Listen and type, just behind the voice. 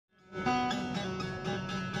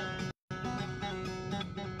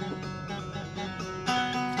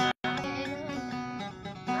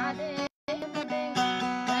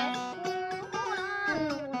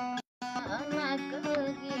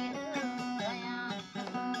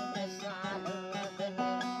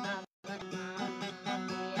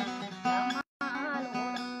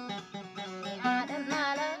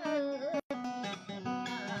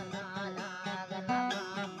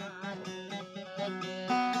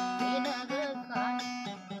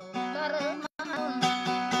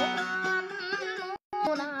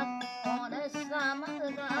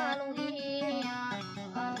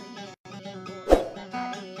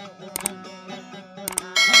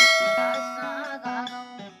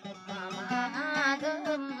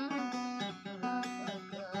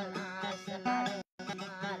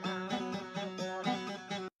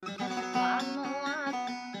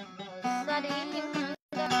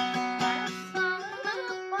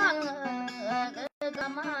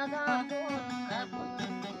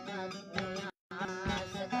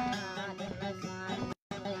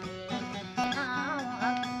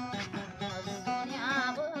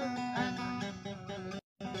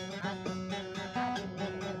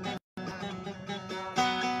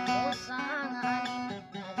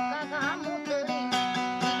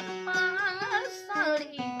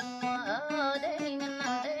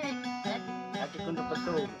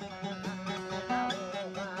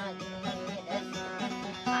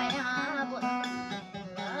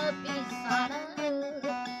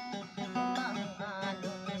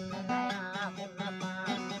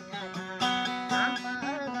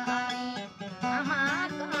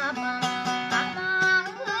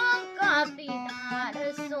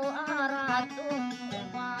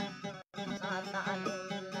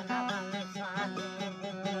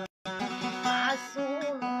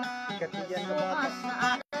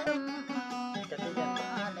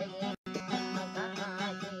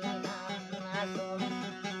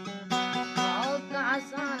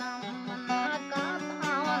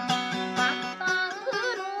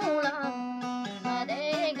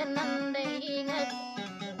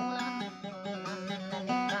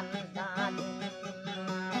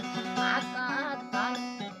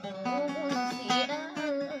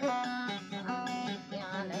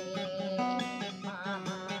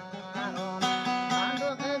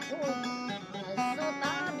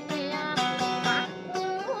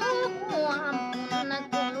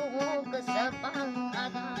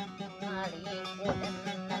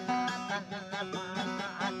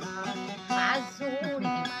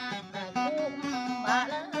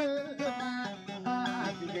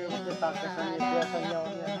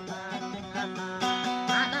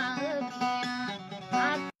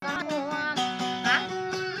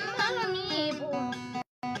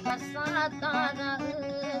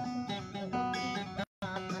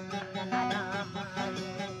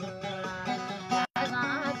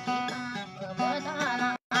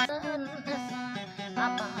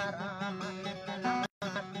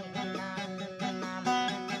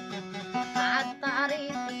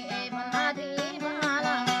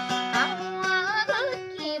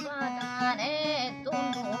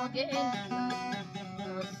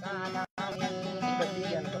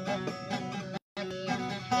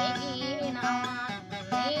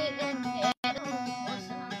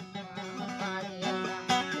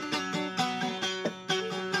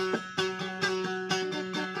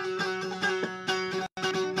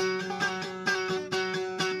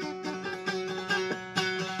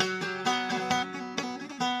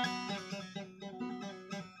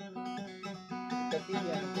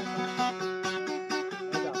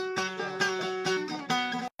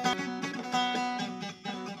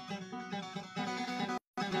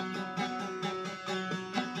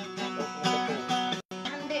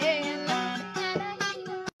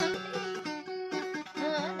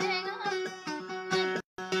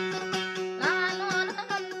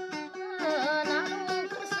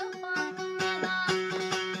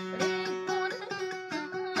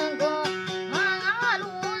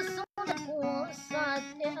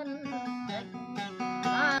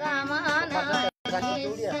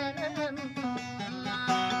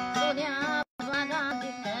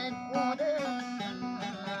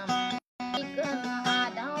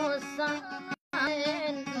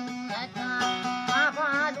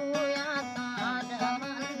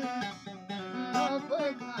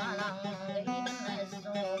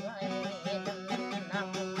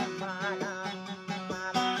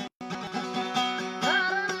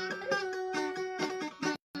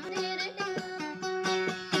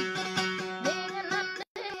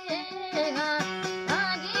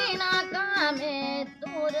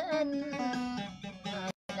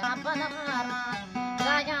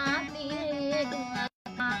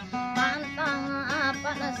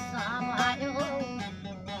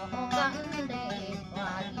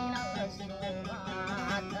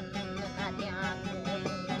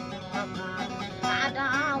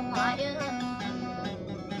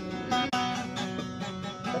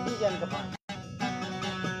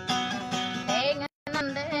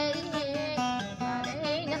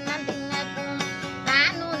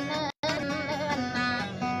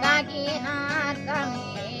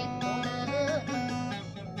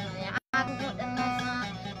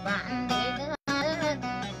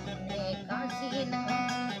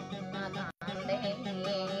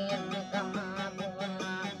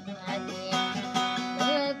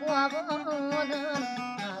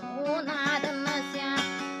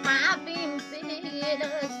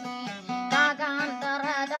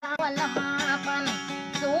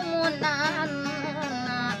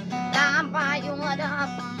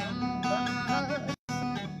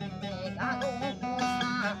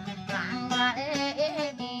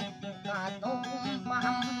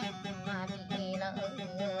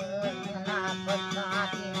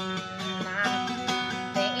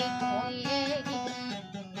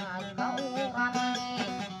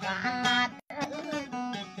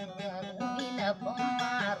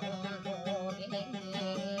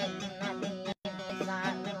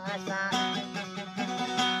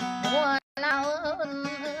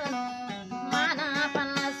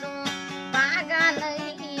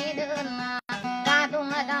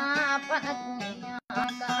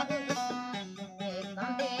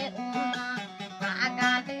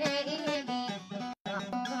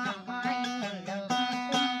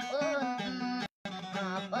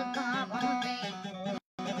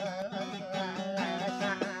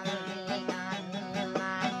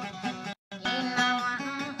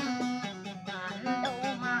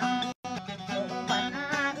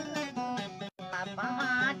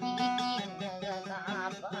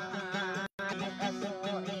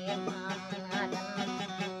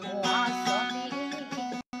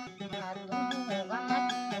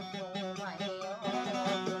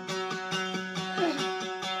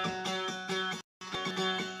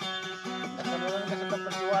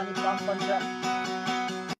harapan siya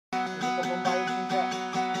untuk membaik juga.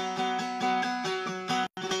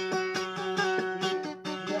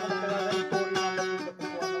 Dia menegakkan story yang lebih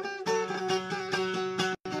kekuatan.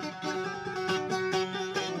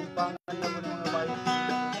 Pengembangannya benar membaik.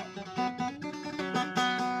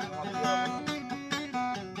 Mau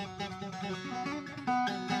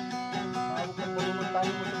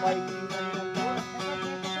keberuntunganmu sebaik ini.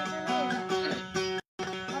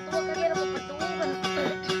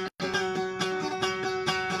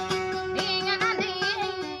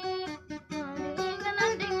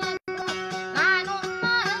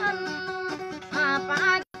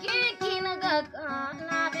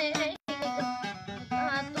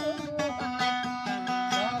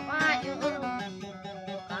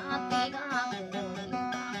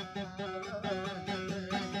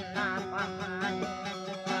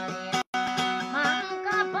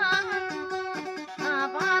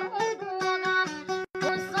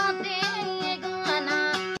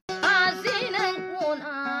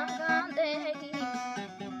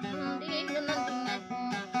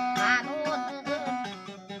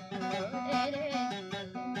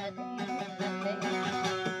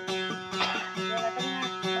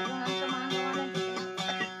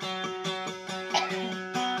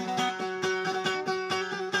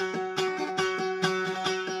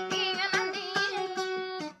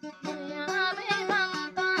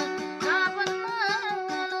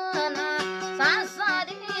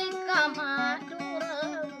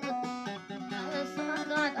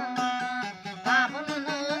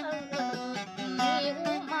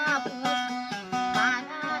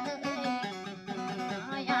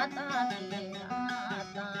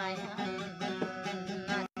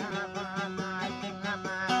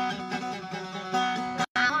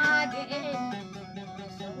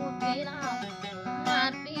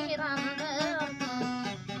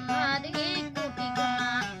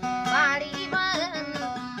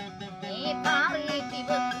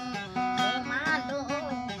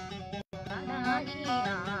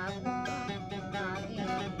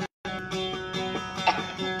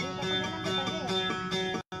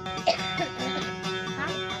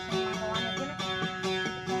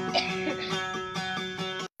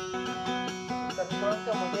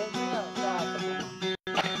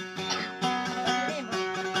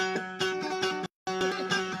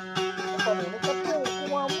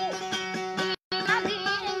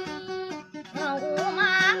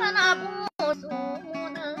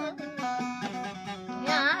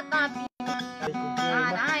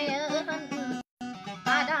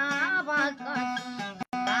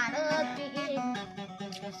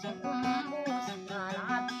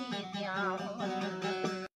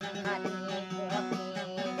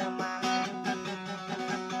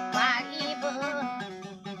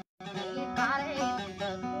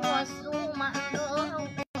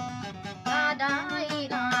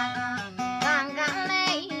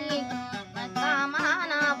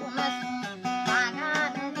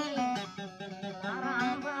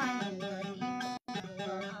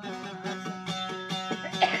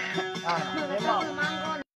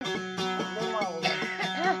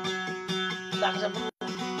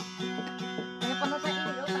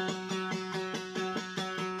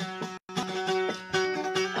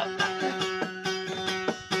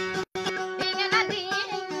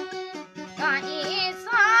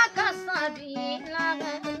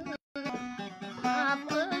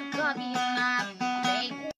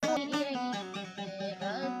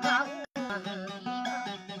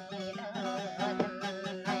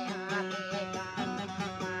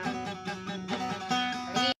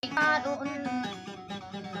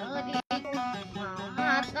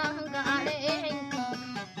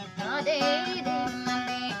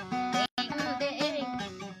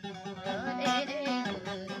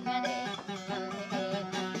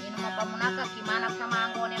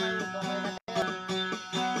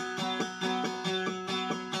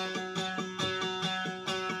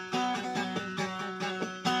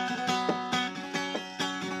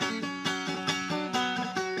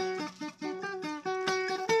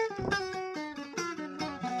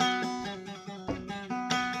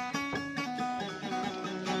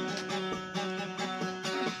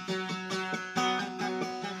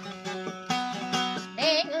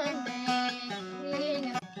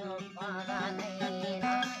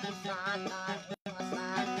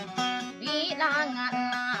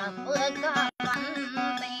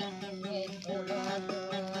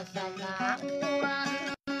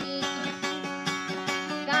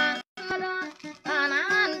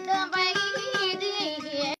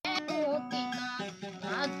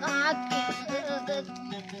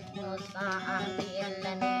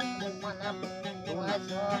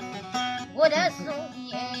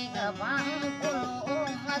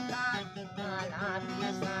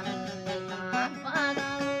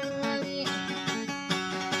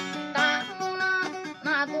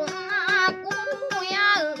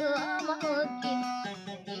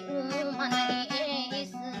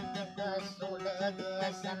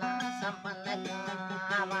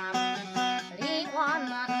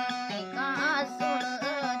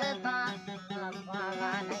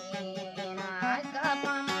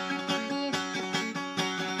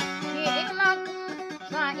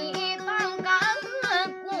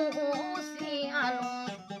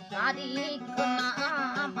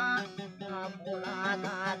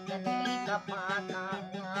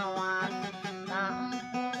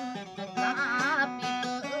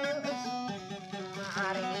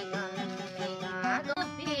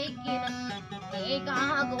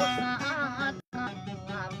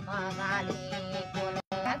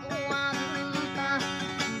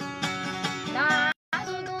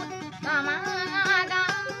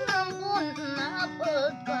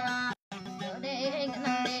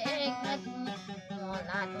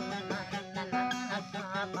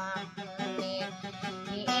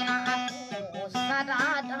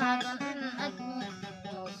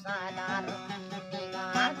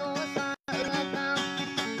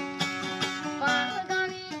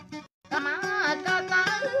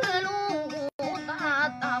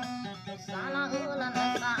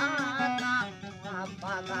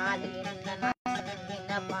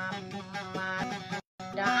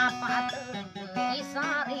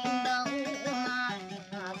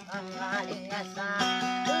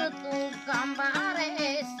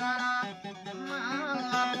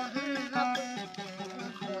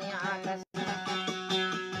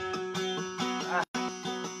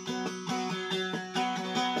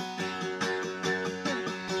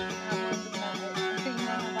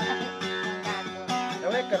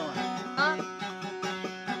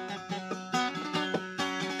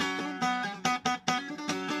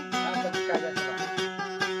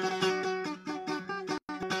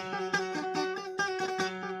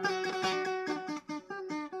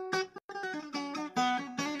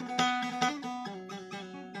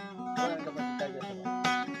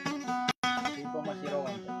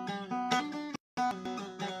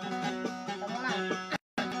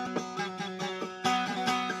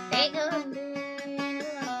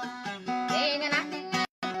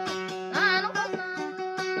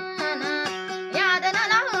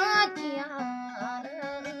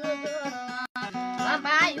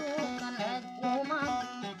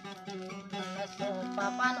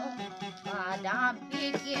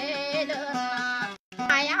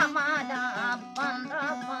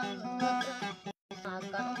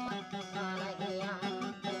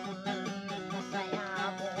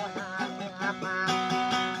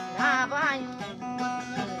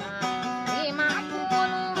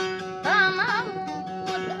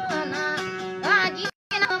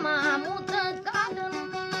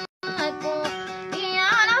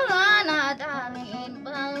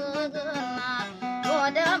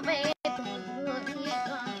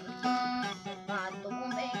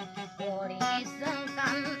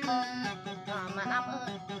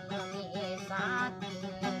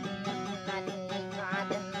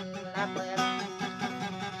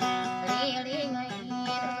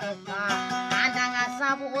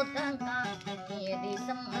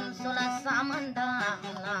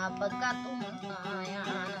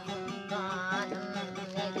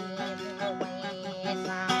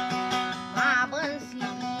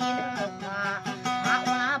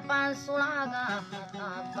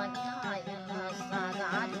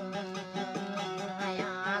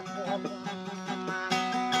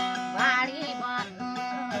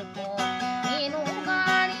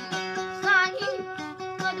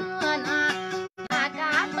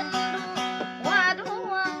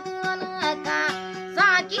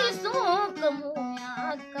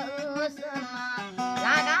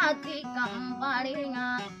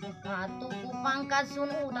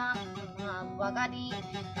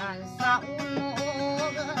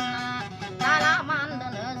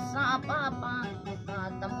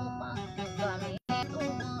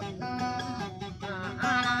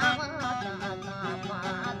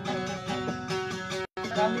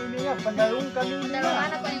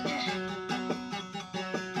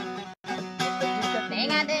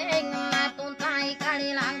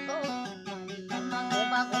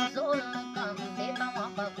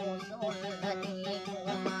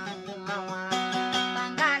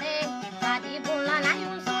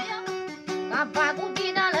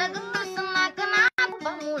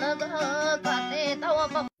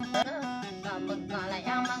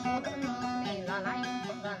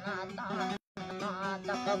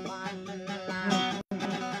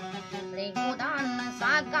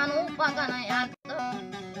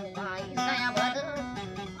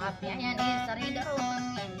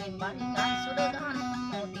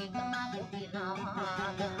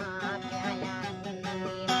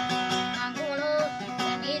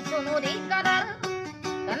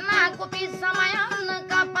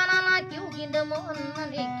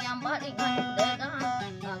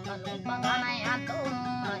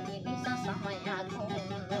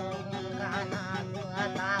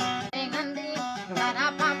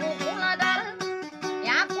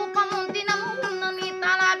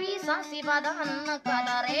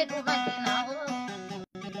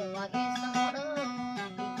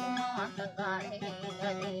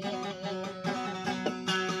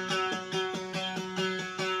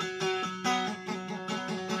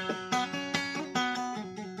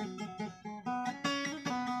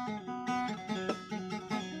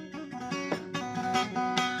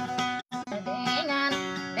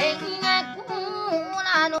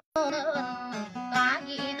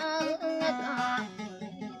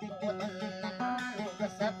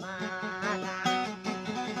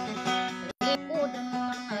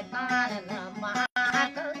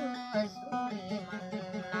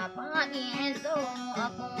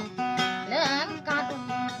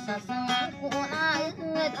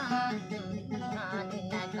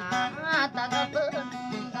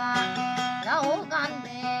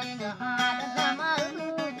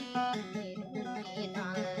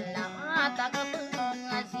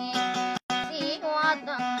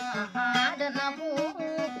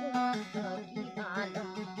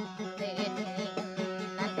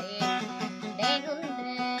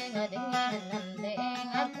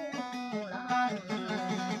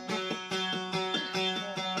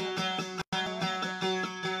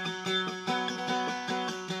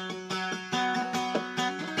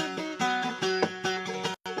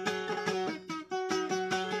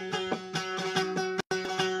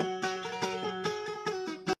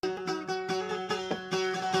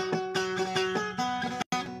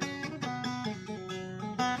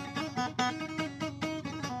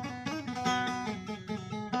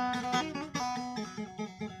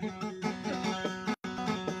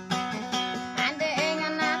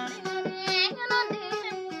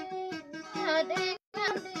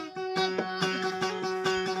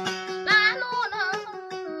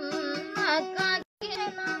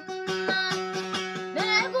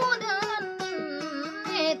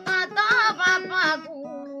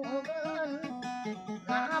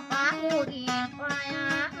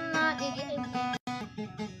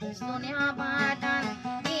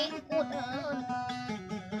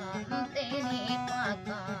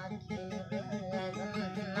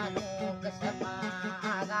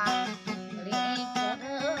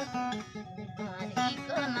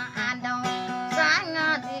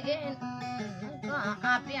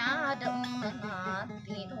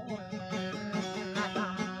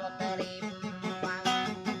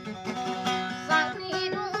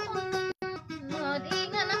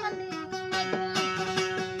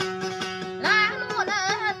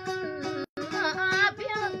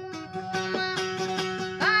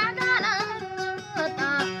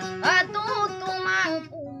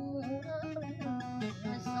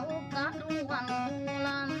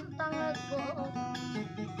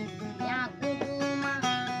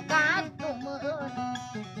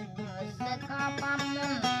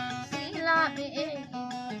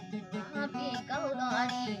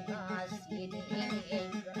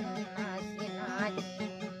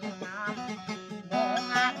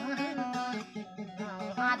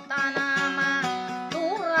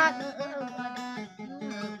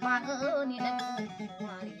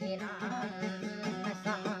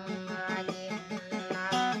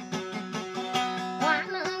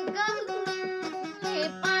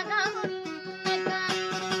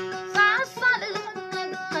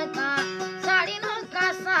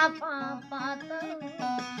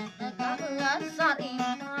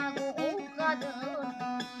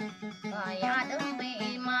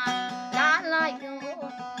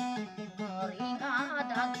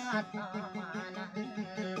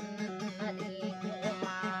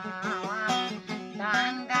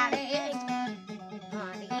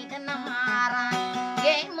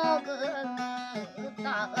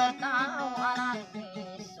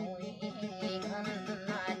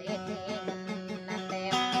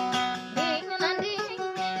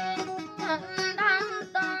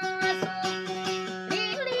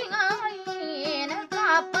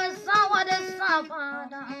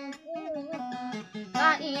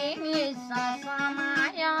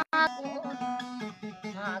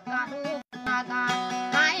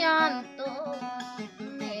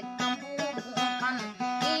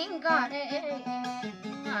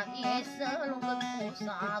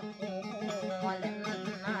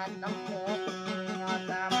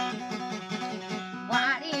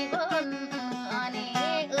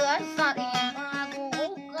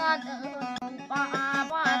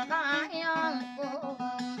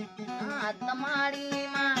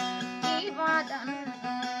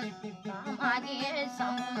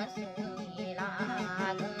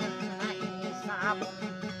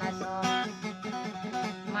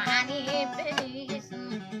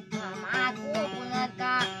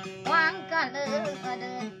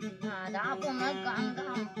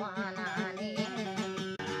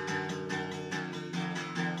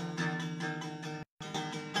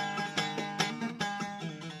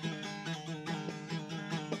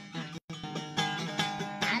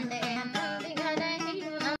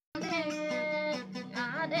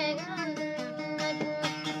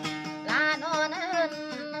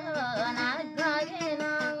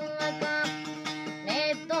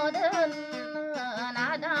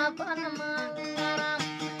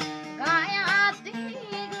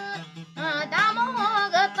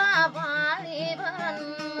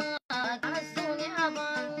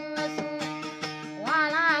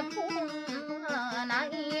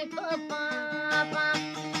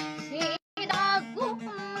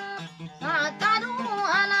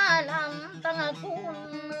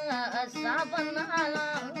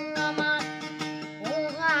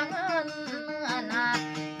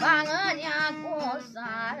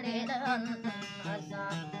 asa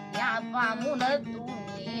ya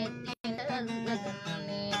pamunetuni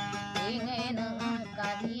tinegeni ingin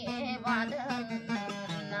kadi badan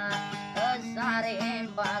sare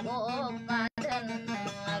bago kaden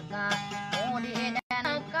ka udi dan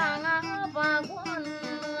kang bagon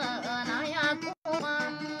nayaku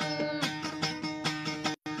mamun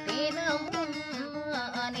tinemun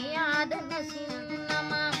niaden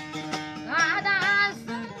sinama kada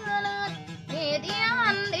selet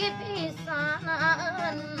median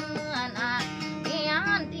dipisahan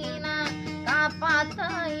dian tina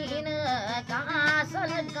kapatain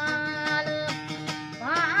kasel kale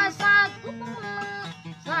pasaku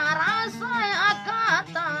sarasa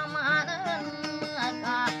kata manen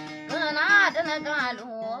kenaden galu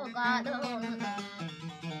gadon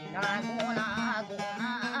guna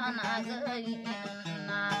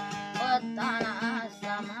nagaina petana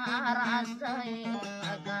samarasai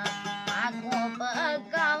aku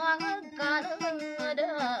pegawang kadeng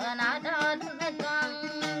ada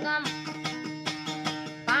ganggam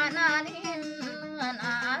pananin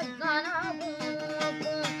akan aku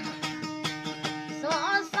so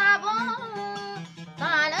sabo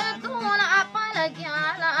talatun apalagi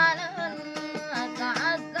alalan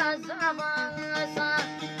kakasabangsa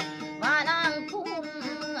panangkun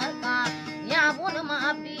ya pun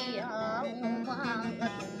maafia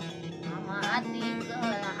umat amati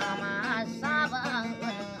kelama sabang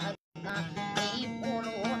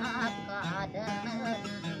ipulun akadan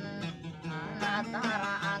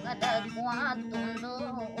anatara agada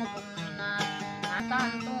kuatundukna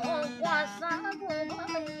atantu kuasa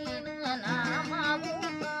kubain nama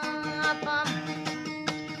bukapam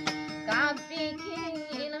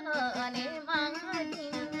kapikin ane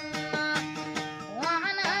mangadina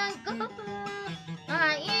wanang ketu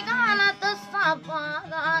aikana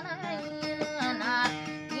tesapagana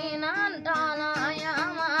inandala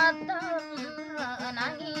yamatan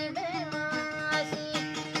nangi bemasi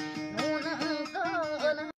nunang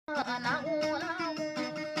kena nagulan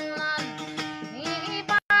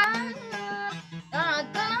nipan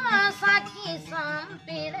kakena sakit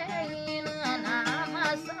sampilein nama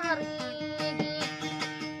sarigi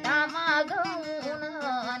nama gauna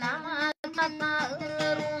nama kata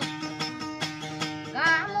erum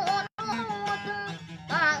kamu nut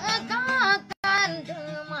kakakan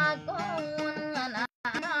demagon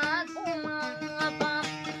anakku mengapa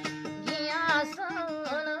dia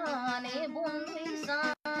selane bundi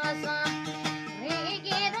sasa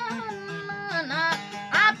rigidan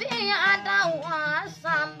api ada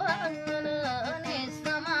wasambang ne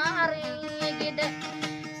samari gede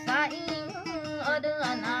saing ada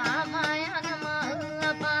nama yang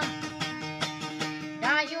mengapa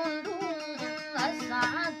dayundung asa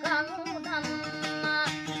kamu dan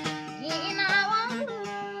ginawan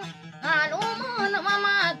alumun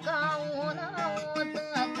mama kau naut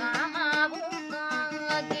kama bukan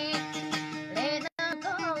lagi leda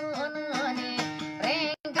kau nene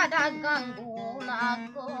rengga dagang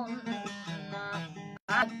gulakon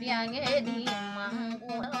apiang edi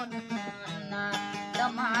mangkulon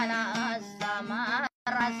temana sama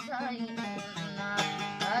rasaina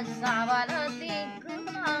sabalati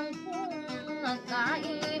kelangkung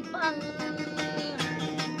kaipang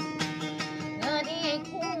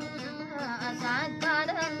ngedikung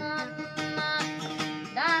sakadengan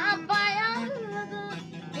dapayang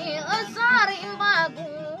diusarim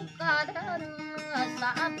bagu kaden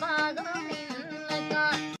sapagain ka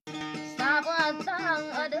sabatang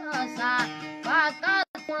adasa pakat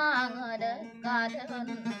pulang dekaden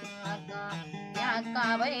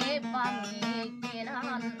kabe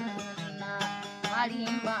pamikiran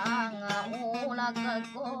malimbang ulah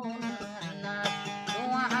kekona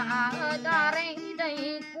doa daring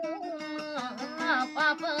daiku apa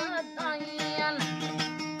petayan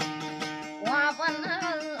wapan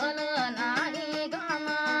nai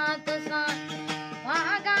gamatsa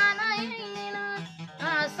waganaina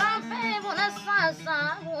sampai bulan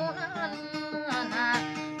sasabunan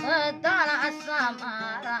betala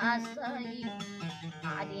samarasai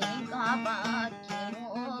adik kabakimu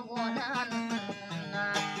bonan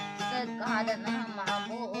sekadan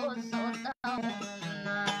mabuk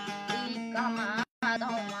sotana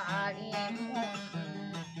ikamatau malimun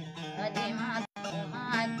dimatu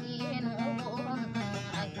makin ubun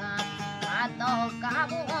atau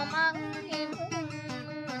kamu mangimun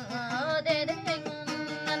dedeng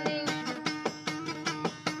nanding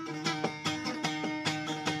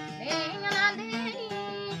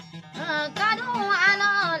kadu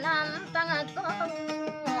anolan tangku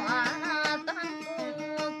anatangku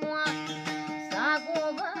kwa sagu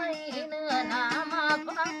bain nama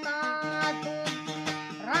pakatu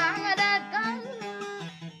rang dekan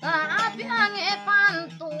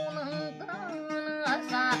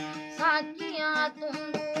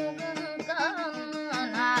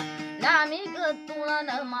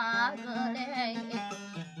magale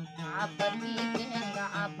apa dikenga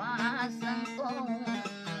apa sengkong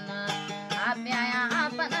apa ya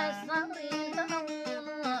apa nasarindang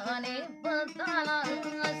ne petala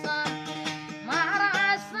sa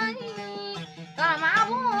marasai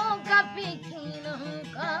kamabu kapikinan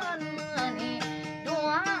kanane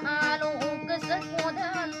doa alu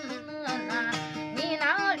kesekudan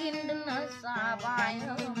ninalin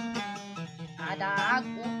sabayang ada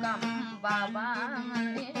aku kambabang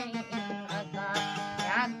aka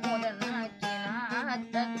aku dan kinat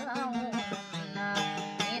kau na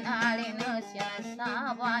ninalin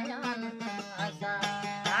sabayan asa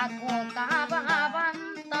aku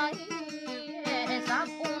kababantai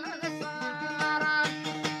sapunan sarang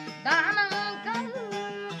danangkan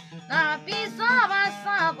tapi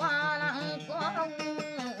sabasabalang kau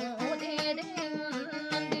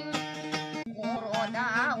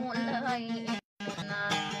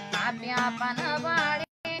apa na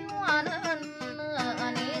balik wanan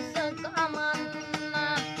ani sekaman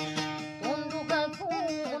tunduk aku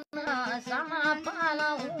sama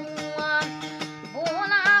palauan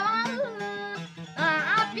bunawan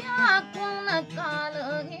api aku nakal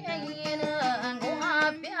ngin aku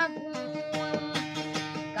api aku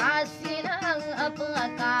kasih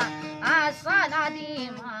apakah asal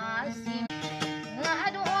di masih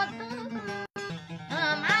ngadot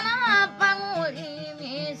mana panguli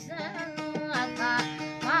misan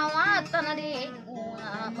mawatan di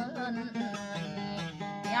kuaman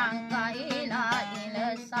yang kaila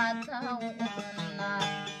satu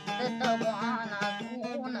tetap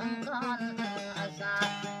anakku nengkan asa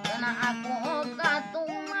karena aku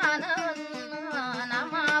katumanan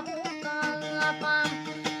nama bukan apa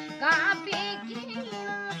kapikir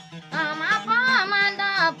nama paman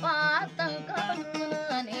dapat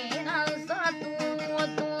tengkemenin satu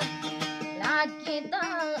laki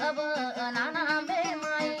tak benana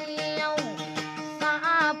bemayau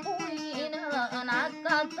sapuin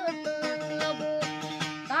nakal tetebu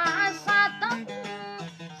kasatan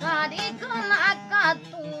sadikan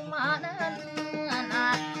akatumanan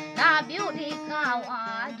nabiu di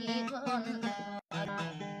kawagiban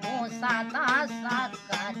usata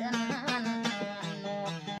sakadan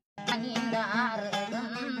angindar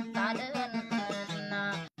gentadan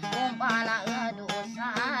kumpala dosa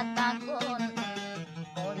takun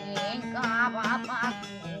kuring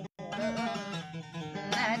kabapaku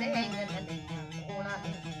nadeng ulan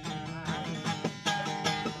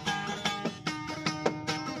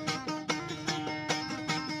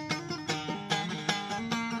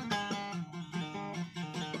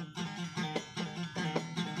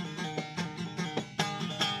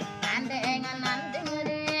andeng andeng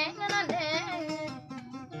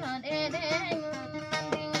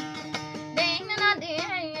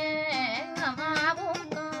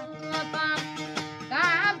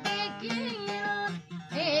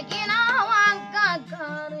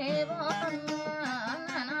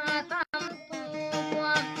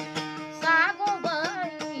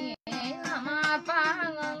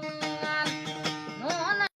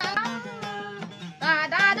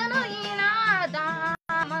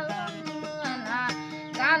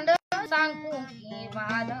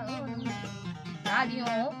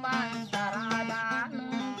radio pansaradan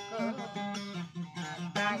ke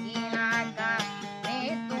kahinaga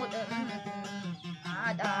metode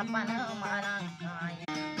ada panemanang kaya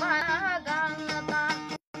managang tak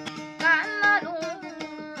kanadu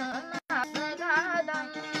segadan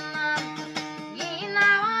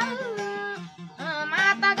ginawan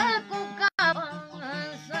mata geku kabang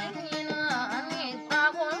sehina nita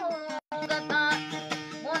gata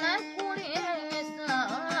bonak kulis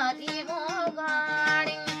di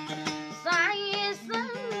mogaring saya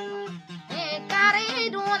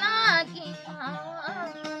kariduna kita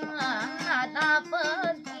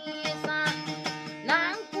dapat bisa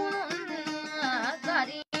langkun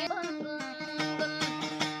dari benggen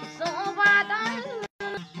sobatan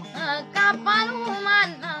kapal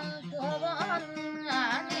manang kubon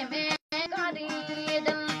nebe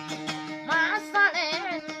kadiden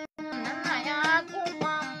masalen naya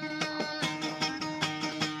kupam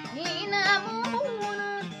hinamun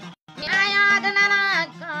naya danana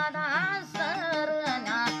kada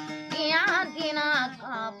serna tiantina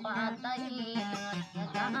kapatai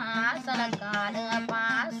salakada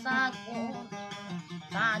pasaku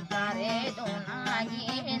sakare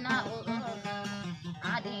donagi na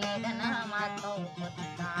adi dana matau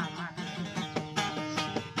pertaman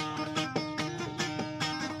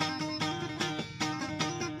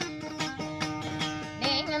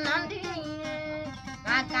dengan nanti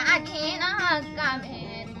kakak kina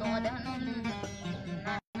kami todan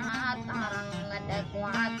na tarang ada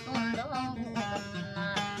kuat tundong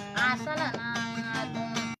Bermantungan.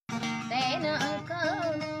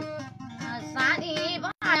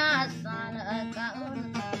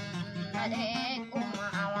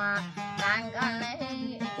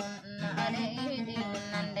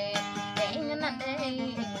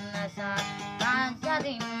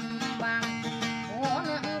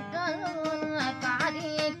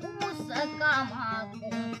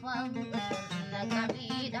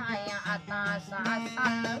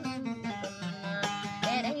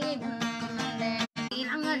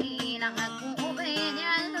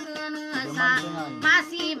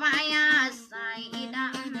 Masih banyak